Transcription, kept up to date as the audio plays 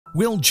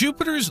Will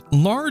Jupiter's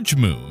large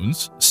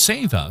moons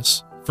save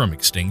us from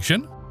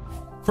extinction?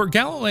 For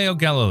Galileo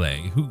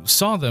Galilei, who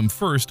saw them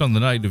first on the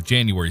night of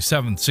January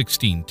 7,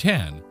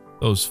 1610,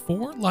 those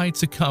four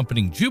lights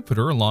accompanying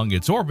Jupiter along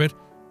its orbit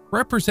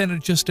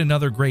represented just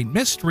another great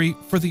mystery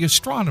for the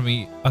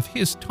astronomy of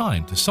his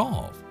time to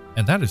solve,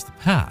 and that is the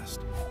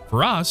past.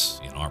 For us,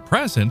 in our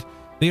present,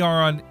 they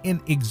are an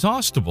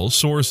inexhaustible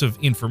source of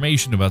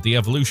information about the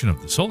evolution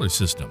of the solar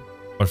system.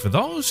 But for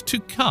those to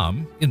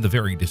come in the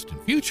very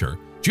distant future,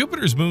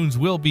 Jupiter's moons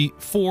will be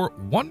four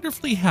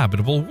wonderfully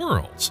habitable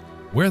worlds,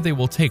 where they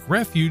will take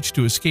refuge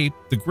to escape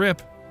the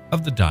grip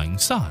of the dying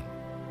sun.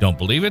 Don't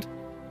believe it?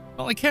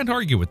 Well, I can't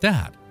argue with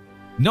that.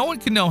 No one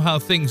can know how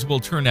things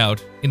will turn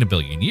out in a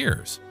billion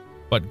years.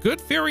 But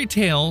good fairy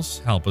tales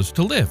help us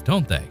to live,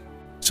 don't they?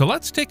 So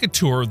let's take a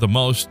tour of the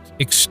most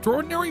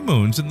extraordinary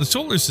moons in the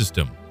solar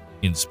system,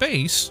 in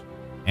space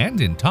and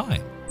in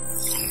time.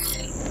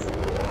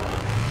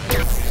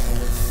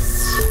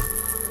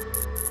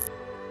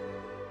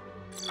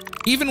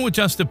 Even with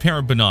just a pair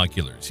of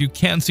binoculars, you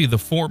can see the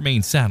four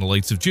main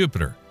satellites of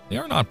Jupiter. They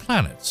are not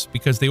planets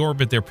because they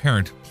orbit their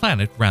parent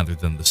planet rather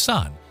than the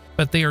Sun,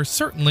 but they are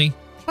certainly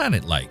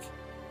planet-like.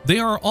 They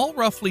are all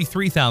roughly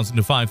 3,000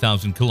 to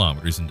 5,000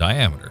 kilometers in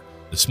diameter,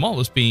 the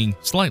smallest being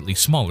slightly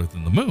smaller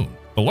than the Moon,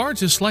 the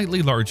largest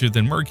slightly larger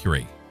than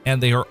Mercury,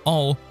 and they are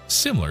all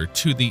similar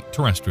to the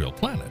terrestrial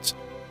planets.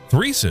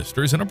 Three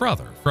sisters and a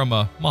brother from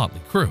a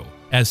motley crew.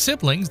 As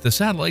siblings, the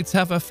satellites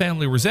have a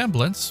family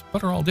resemblance,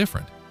 but are all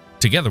different.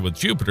 Together with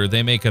Jupiter,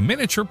 they make a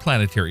miniature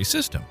planetary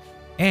system,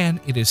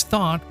 and it is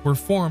thought were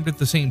formed at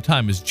the same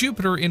time as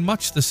Jupiter in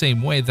much the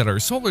same way that our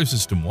solar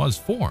system was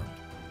formed.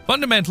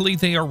 Fundamentally,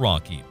 they are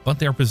rocky, but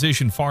their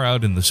position far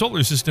out in the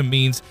solar system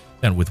means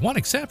that, with one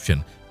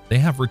exception, they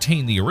have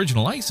retained the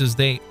original ices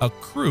they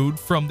accrued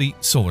from the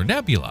solar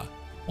nebula.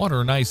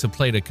 Water and ice have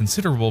played a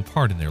considerable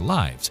part in their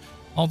lives,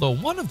 although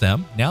one of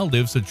them now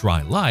lives a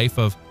dry life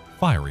of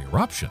fiery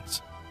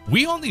eruptions.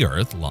 We on the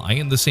Earth lie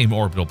in the same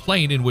orbital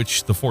plane in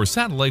which the four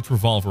satellites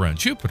revolve around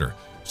Jupiter,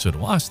 so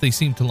to us they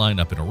seem to line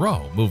up in a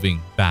row,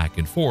 moving back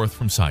and forth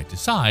from side to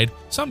side,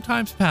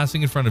 sometimes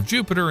passing in front of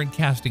Jupiter and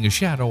casting a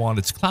shadow on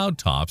its cloud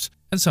tops,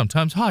 and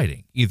sometimes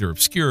hiding, either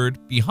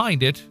obscured,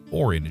 behind it,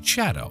 or in its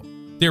shadow.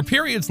 Their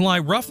periods lie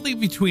roughly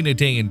between a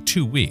day and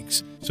 2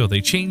 weeks, so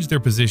they change their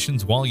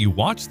positions while you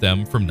watch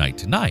them from night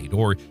to night,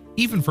 or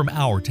even from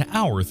hour to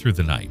hour through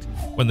the night.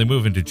 When they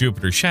move into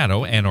Jupiter's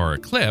shadow and are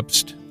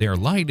eclipsed, their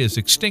light is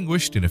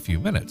extinguished in a few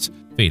minutes,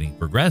 fading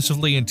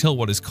progressively until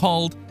what is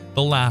called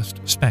the last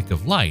speck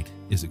of light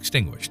is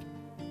extinguished.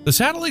 The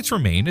satellites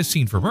remain, as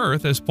seen from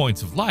Earth, as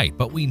points of light,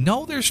 but we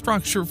know their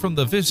structure from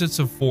the visits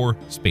of four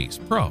space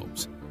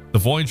probes. The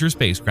Voyager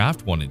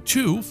spacecraft 1 and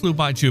 2 flew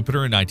by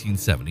Jupiter in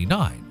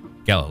 1979.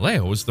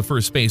 Galileo was the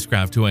first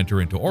spacecraft to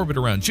enter into orbit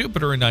around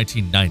Jupiter in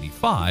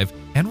 1995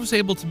 and was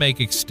able to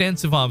make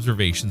extensive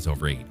observations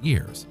over 8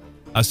 years.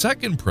 A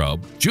second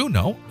probe,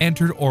 Juno,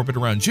 entered orbit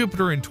around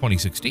Jupiter in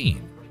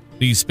 2016.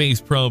 These space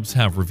probes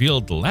have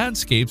revealed the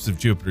landscapes of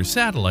Jupiter's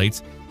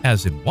satellites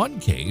as, in one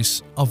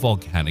case, a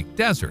volcanic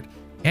desert,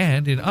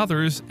 and in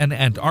others, an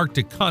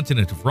Antarctic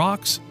continent of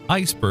rocks,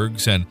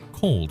 icebergs, and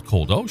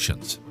cold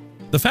oceans.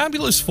 The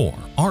Fabulous Four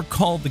are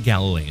called the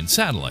Galilean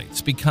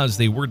satellites because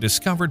they were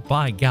discovered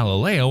by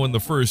Galileo in the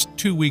first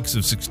 2 weeks of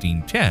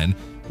 1610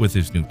 with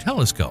his new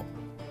telescope.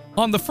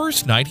 On the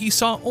first night, he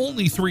saw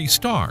only 3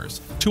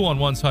 stars, 2 on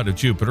one side of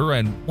Jupiter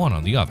and 1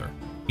 on the other.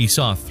 He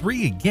saw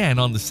 3 again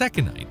on the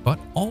second night, but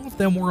all of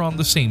them were on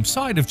the same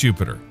side of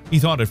Jupiter. He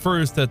thought at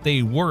first that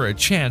they were a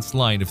chance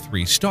line of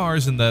 3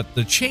 stars and that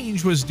the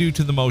change was due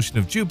to the motion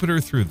of Jupiter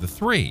through the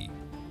 3.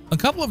 A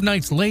couple of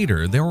nights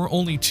later, there were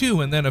only 2,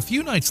 and then a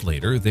few nights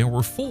later, there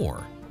were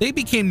 4. They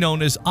became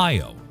known as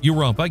Io,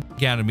 Europa,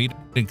 Ganymede,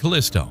 and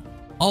Callisto,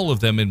 all of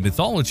them in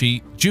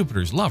mythology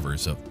Jupiter's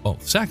lovers of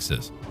both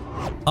sexes.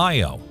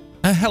 Io,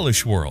 a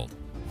hellish world.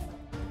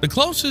 The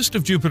closest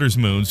of Jupiter's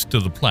moons to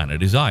the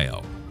planet is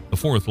Io, the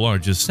 4th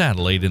largest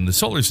satellite in the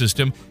solar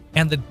system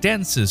and the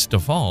densest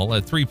of all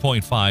at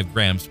 3.5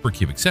 grams per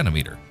cubic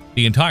centimeter.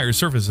 The entire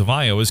surface of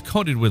Io is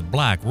coated with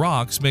black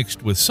rocks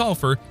mixed with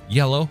sulfur,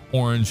 yellow,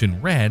 orange,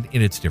 and red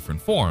in its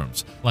different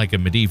forms, like a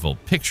medieval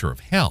picture of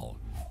hell.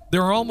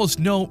 There are almost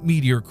no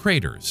meteor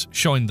craters,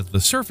 showing that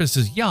the surface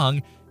is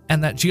young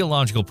and that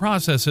geological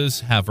processes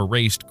have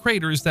erased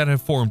craters that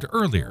have formed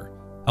earlier.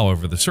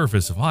 However, the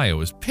surface of Io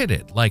is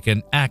pitted like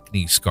an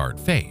acne-scarred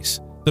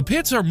face. The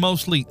pits are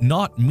mostly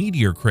not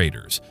meteor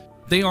craters.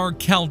 They are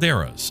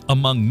calderas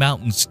among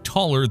mountains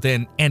taller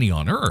than any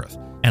on Earth,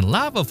 and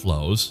lava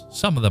flows,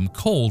 some of them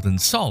cold and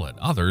solid,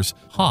 others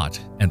hot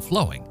and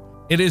flowing.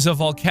 It is a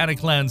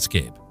volcanic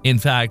landscape. In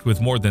fact, with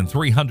more than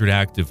 300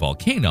 active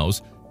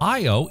volcanoes,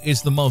 Io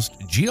is the most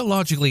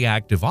geologically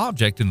active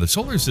object in the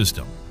solar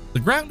system. The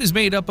ground is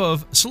made up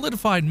of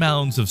solidified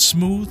mounds of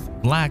smooth,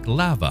 black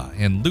lava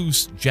and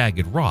loose,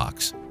 jagged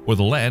rocks. Where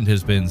the land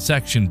has been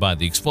sectioned by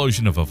the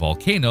explosion of a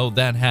volcano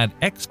that had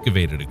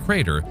excavated a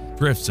crater,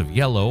 drifts of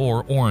yellow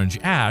or orange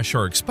ash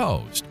are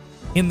exposed.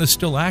 In the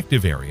still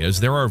active areas,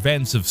 there are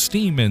vents of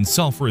steam and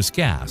sulfurous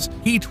gas,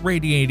 heat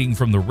radiating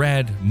from the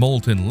red,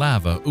 molten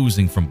lava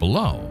oozing from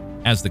below.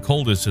 As the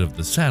coldest of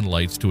the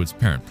satellites to its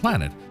parent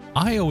planet,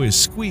 Io is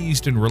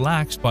squeezed and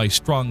relaxed by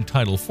strong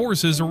tidal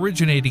forces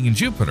originating in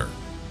Jupiter.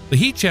 The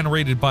heat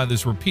generated by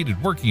this repeated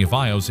working of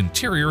Io's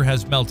interior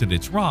has melted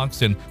its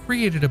rocks and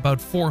created about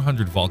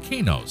 400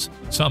 volcanoes,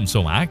 some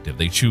so active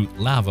they shoot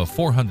lava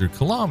 400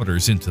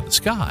 kilometers into the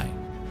sky.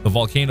 The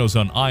volcanoes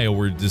on Io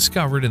were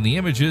discovered in the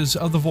images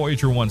of the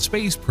Voyager 1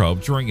 space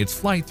probe during its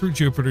flight through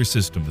Jupiter's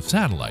system of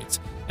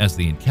satellites. As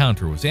the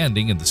encounter was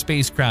ending and the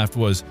spacecraft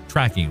was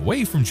tracking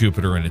away from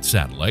Jupiter and its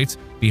satellites,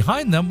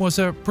 behind them was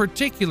a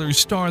particular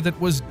star that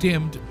was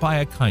dimmed by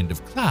a kind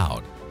of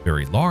cloud,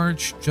 very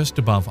large, just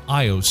above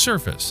Io's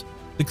surface.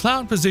 The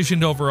cloud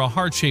positioned over a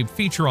heart-shaped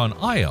feature on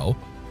Io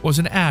was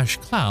an ash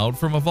cloud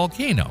from a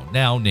volcano,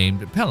 now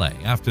named Pele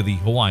after the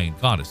Hawaiian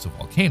goddess of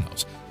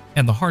volcanoes.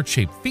 And the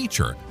heart-shaped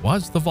feature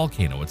was the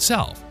volcano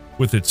itself,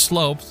 with its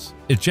slopes,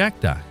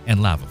 ejecta,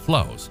 and lava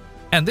flows.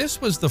 And this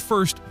was the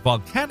first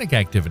volcanic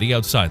activity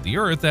outside the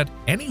Earth that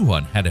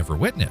anyone had ever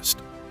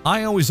witnessed.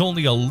 Io is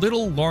only a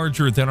little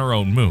larger than our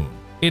own moon.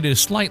 It is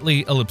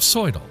slightly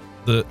ellipsoidal,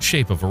 the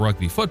shape of a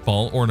rugby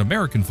football or an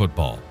American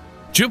football.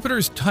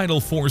 Jupiter's tidal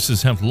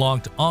forces have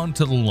locked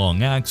onto the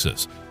long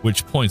axis,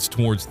 which points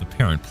towards the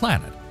parent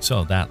planet,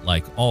 so that,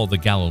 like all the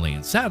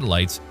Galilean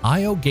satellites,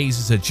 Io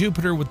gazes at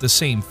Jupiter with the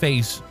same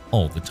face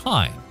all the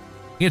time.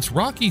 Its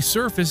rocky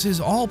surface is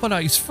all but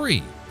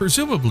ice-free.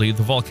 Presumably,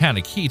 the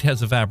volcanic heat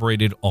has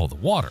evaporated all the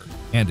water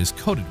and is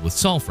coated with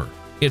sulfur.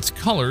 Its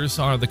colors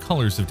are the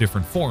colors of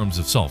different forms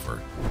of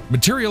sulfur.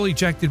 Material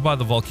ejected by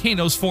the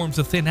volcanoes forms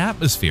a thin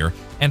atmosphere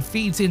and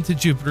feeds into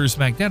Jupiter's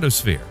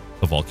magnetosphere.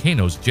 The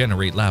volcanoes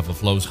generate lava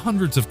flows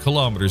hundreds of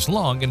kilometers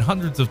long and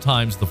hundreds of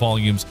times the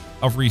volumes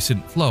of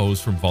recent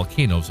flows from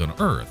volcanoes on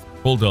Earth,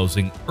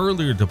 bulldozing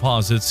earlier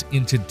deposits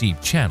into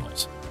deep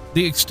channels.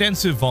 The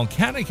extensive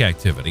volcanic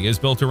activity has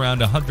built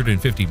around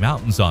 150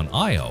 mountains on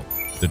Io,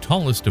 the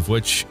tallest of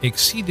which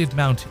exceeded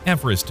Mount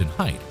Everest in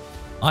height.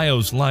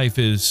 Io's life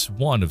is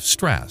one of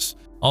stress.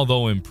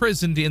 Although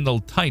imprisoned in the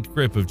tight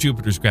grip of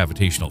Jupiter's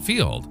gravitational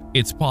field,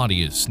 its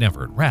body is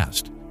never at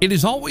rest. It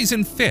is always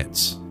in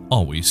fits,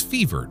 always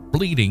fevered,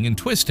 bleeding, and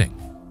twisting.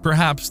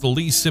 Perhaps the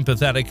least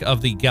sympathetic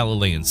of the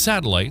Galilean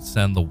satellites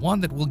and the one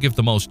that will give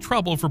the most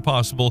trouble for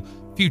possible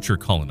future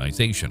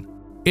colonization.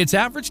 Its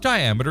average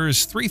diameter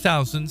is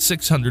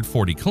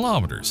 3,640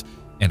 kilometers,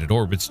 and it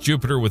orbits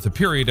Jupiter with a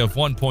period of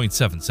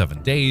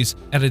 1.77 days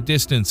at a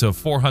distance of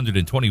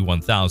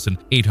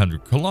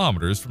 421,800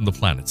 kilometers from the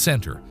planet's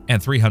center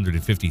and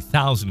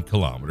 350,000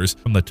 kilometers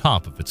from the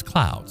top of its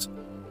clouds.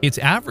 Its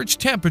average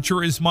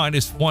temperature is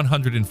minus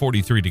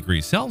 143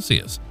 degrees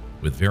Celsius,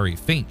 with very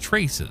faint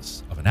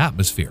traces of an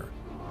atmosphere.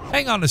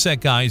 Hang on a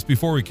sec, guys,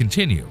 before we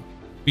continue.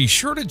 Be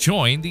sure to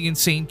join the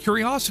Insane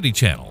Curiosity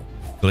channel.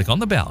 Click on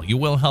the bell. You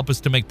will help us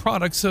to make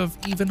products of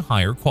even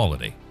higher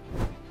quality.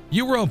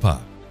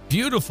 Europa.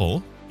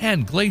 Beautiful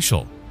and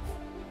glacial.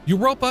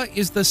 Europa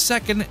is the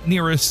second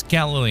nearest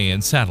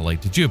Galilean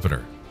satellite to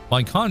Jupiter.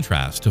 By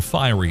contrast to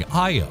fiery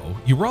Io,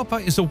 Europa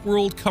is a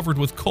world covered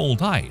with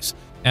cold ice,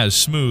 as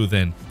smooth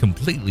and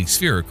completely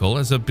spherical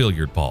as a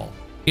billiard ball.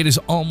 It is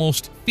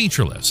almost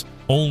featureless.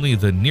 Only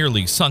the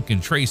nearly sunken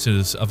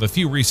traces of a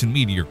few recent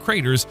meteor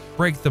craters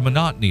break the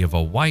monotony of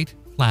a white,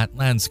 flat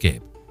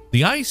landscape.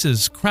 The ice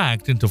is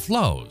cracked into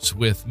flows,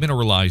 with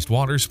mineralized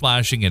water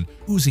splashing and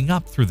oozing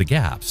up through the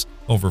gaps,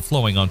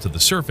 overflowing onto the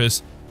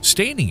surface,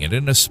 staining it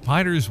in a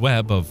spider's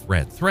web of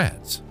red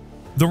threads.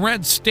 The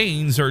red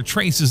stains are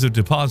traces of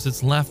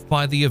deposits left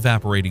by the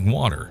evaporating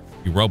water.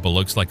 Europa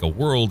looks like a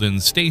world in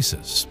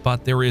stasis,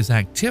 but there is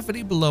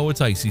activity below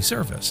its icy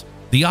surface.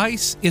 The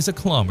ice is a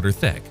kilometer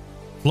thick,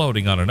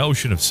 floating on an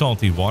ocean of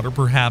salty water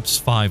perhaps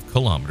 5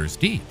 kilometers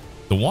deep.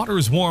 The water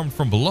is warmed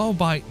from below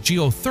by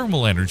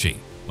geothermal energy.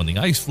 When the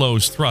ice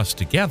flows thrust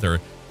together,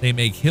 they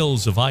make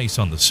hills of ice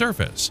on the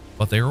surface,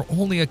 but they are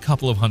only a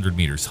couple of hundred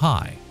meters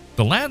high.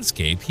 The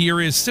landscape here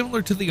is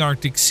similar to the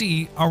Arctic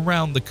Sea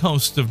around the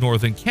coasts of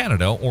northern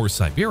Canada or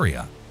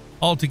Siberia.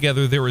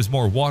 Altogether, there is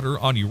more water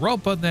on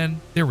Europa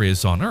than there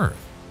is on Earth.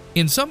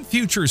 In some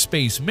future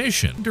space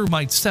mission, it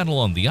might settle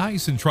on the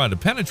ice and try to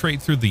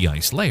penetrate through the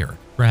ice layer,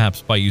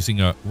 perhaps by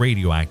using a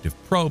radioactive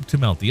probe to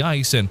melt the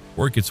ice and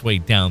work its way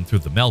down through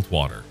the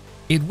meltwater.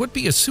 It would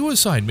be a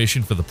suicide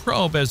mission for the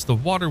probe, as the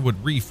water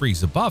would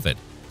refreeze above it,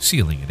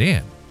 sealing it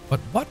in. But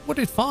what would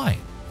it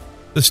find?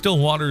 The still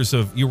waters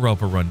of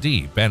Europa run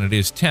deep, and it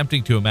is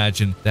tempting to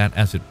imagine that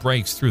as it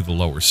breaks through the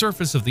lower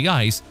surface of the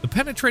ice, the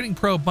penetrating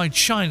probe might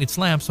shine its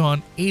lamps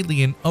on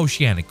alien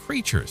oceanic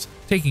creatures,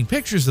 taking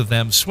pictures of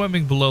them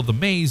swimming below the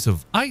maze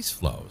of ice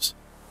flows.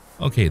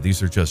 Okay,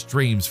 these are just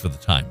dreams for the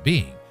time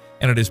being,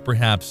 and it is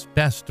perhaps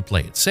best to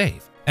play it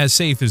safe. As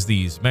safe as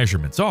these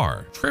measurements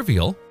are,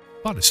 trivial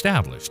but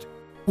established.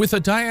 With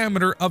a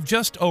diameter of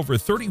just over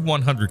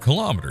 3,100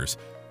 kilometers,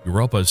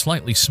 Europa is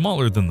slightly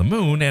smaller than the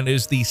Moon and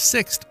is the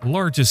 6th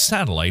largest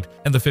satellite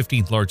and the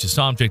 15th largest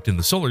object in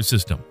the solar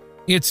system.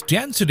 Its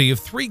density of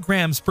 3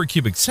 grams per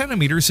cubic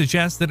centimeter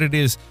suggests that it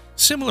is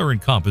similar in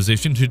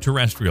composition to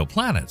terrestrial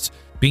planets,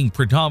 being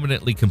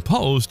predominantly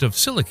composed of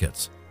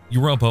silicates.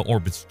 Europa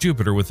orbits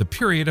Jupiter with a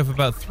period of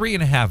about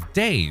 3.5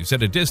 days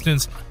at a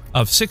distance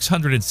of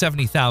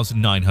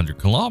 670,900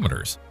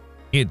 kilometers.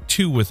 It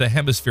too with a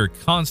hemisphere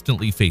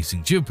constantly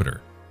facing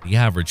Jupiter. The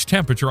average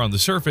temperature on the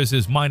surface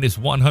is minus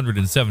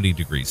 170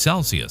 degrees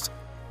Celsius.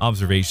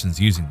 Observations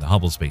using the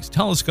Hubble Space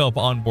Telescope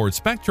onboard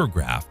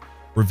spectrograph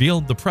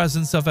revealed the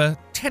presence of a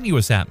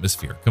tenuous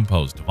atmosphere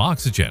composed of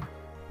oxygen,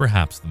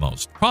 perhaps the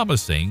most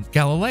promising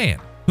Galilean,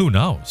 who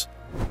knows?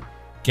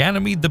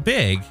 Ganymede the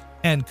Big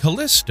and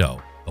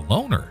Callisto the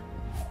Loner.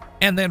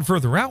 And then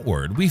further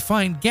outward, we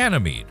find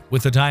Ganymede,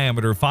 with a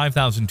diameter of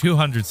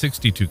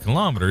 5,262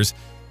 kilometers,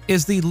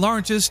 is the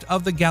largest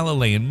of the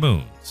Galilean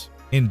moons.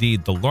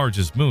 Indeed, the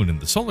largest moon in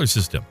the solar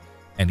system,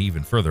 and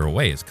even further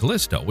away is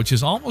Callisto, which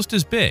is almost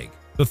as big,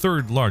 the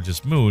third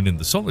largest moon in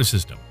the solar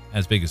system,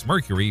 as big as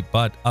Mercury,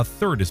 but a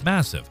third as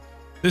massive.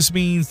 This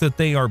means that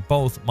they are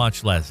both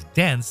much less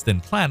dense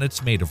than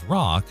planets made of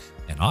rock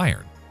and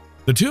iron.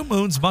 The two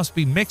moons must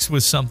be mixed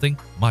with something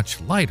much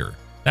lighter.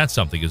 That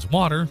something is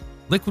water,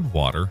 liquid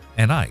water,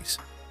 and ice.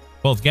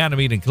 Both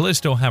Ganymede and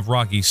Callisto have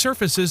rocky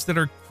surfaces that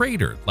are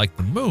cratered like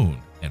the moon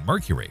and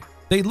Mercury.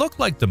 They look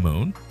like the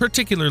moon,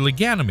 particularly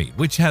Ganymede,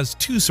 which has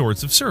 2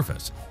 sorts of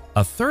surface.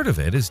 A third of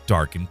it is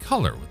dark in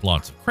color with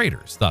lots of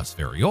craters, thus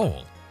very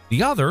old.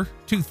 The other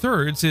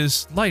 2/3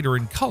 is lighter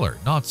in color,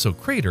 not so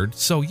cratered,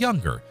 so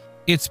younger.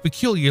 Its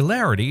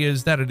peculiarity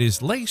is that it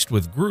is laced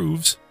with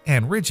grooves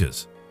and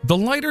ridges. The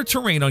lighter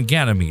terrain on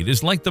Ganymede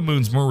is like the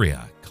moon's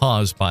Maria,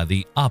 caused by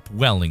the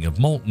upwelling of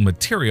molten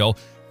material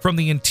from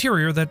the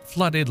interior that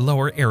flooded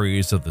lower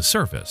areas of the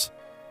surface.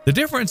 The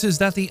difference is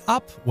that the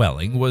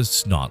upwelling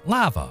was not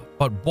lava,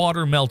 but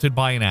water melted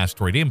by an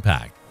asteroid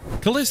impact.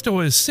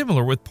 Callisto is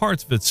similar with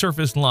parts of its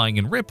surface lying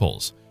in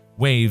ripples,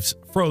 waves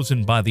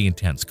frozen by the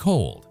intense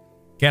cold.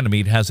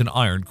 Ganymede has an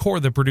iron core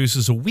that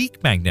produces a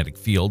weak magnetic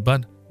field,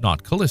 but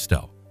not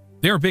Callisto.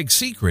 Their big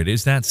secret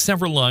is that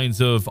several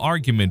lines of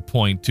argument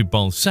point to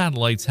both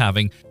satellites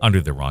having, under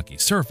their rocky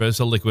surface,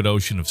 a liquid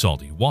ocean of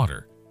salty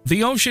water.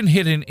 The ocean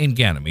hidden in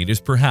Ganymede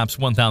is perhaps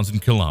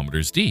 1,000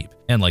 kilometers deep,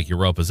 and like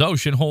Europa's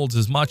ocean, holds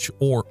as much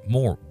or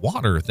more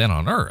water than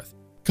on Earth.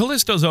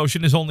 Callisto's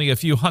ocean is only a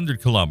few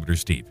hundred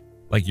kilometers deep.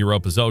 Like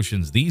Europa's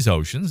oceans, these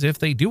oceans, if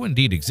they do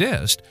indeed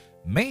exist,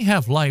 may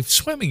have life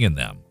swimming in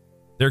them.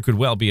 There could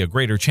well be a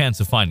greater chance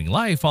of finding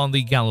life on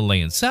the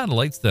Galilean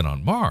satellites than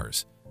on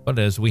Mars. But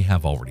as we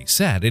have already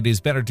said, it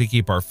is better to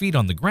keep our feet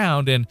on the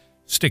ground and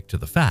stick to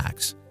the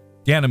facts.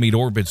 Ganymede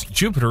orbits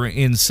Jupiter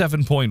in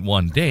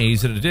 7.1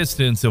 days at a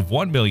distance of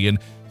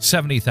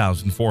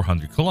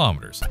 1,070,400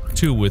 kilometers,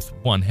 2 with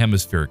one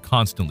hemisphere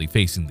constantly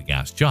facing the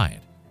gas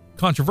giant.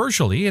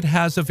 Controversially, it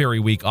has a very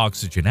weak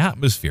oxygen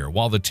atmosphere,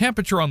 while the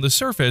temperature on the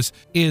surface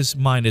is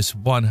minus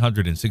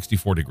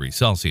 164 degrees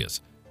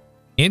Celsius.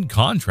 In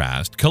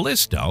contrast,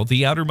 Callisto,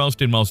 the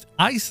outermost and most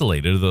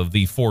isolated of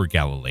the 4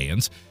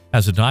 Galileans,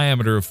 has a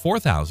diameter of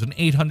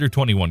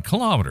 4,821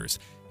 kilometers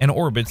and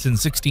orbits in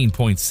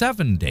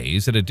 16.7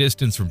 days at a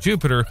distance from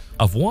Jupiter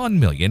of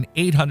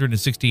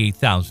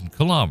 1,868,000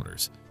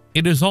 kilometers.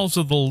 It is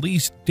also the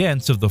least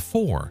dense of the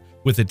 4,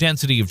 with a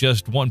density of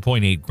just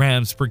 1.8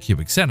 grams per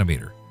cubic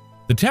centimeter.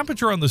 The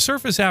temperature on the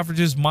surface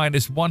averages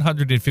minus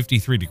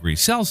 153 degrees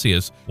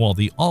Celsius, while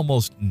the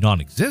almost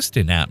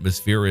non-existent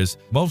atmosphere is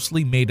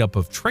mostly made up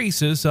of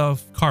traces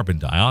of carbon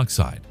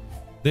dioxide.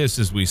 This,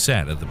 as we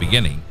said at the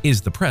beginning, is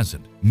the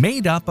present,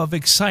 made up of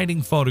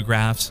exciting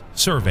photographs,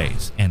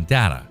 surveys, and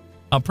data.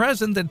 A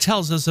present that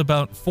tells us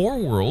about 4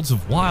 worlds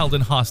of wild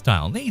and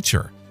hostile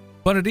nature.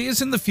 But it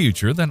is in the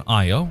future that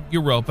Io,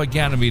 Europa,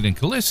 Ganymede, and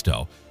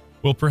Callisto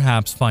will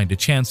perhaps find a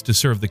chance to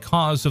serve the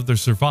cause of the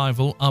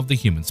survival of the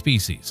human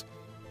species.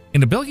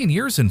 In a billion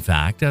years, in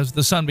fact, as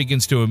the sun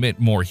begins to emit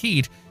more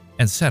heat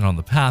and set on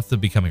the path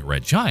of becoming a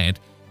red giant,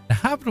 the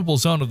habitable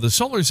zone of the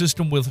solar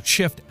system will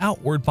shift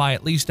outward by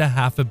at least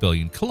 500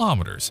 million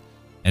kilometers,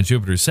 and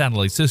Jupiter's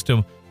satellite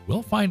system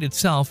will find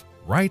itself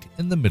right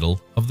in the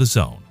middle of the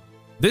zone.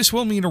 This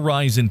will mean a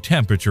rise in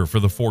temperature for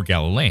the 4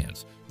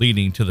 Galileans,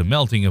 leading to the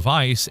melting of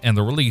ice and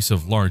the release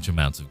of large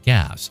amounts of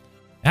gas.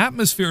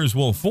 Atmospheres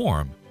will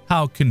form.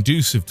 How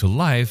conducive to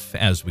life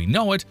as we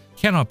know it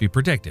cannot be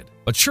predicted,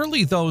 but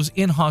surely those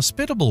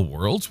inhospitable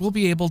worlds will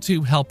be able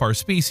to help our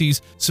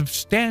species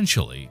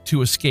substantially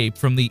to escape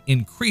from the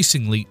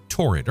increasingly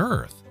torrid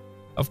Earth.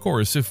 Of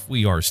course, if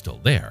we are still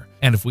there,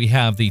 and if we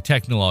have the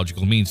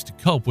technological means to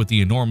cope with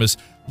the enormous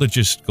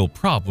logistical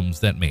problems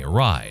that may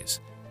arise.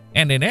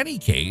 And in any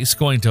case,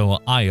 going to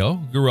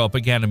Io, Europa,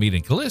 Ganymede,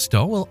 and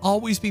Callisto will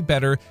always be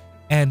better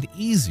and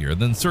easier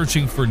than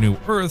searching for new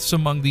Earths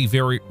among the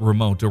very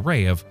remote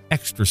array of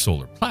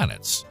extrasolar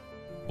planets.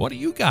 What do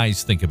you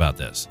guys think about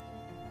this?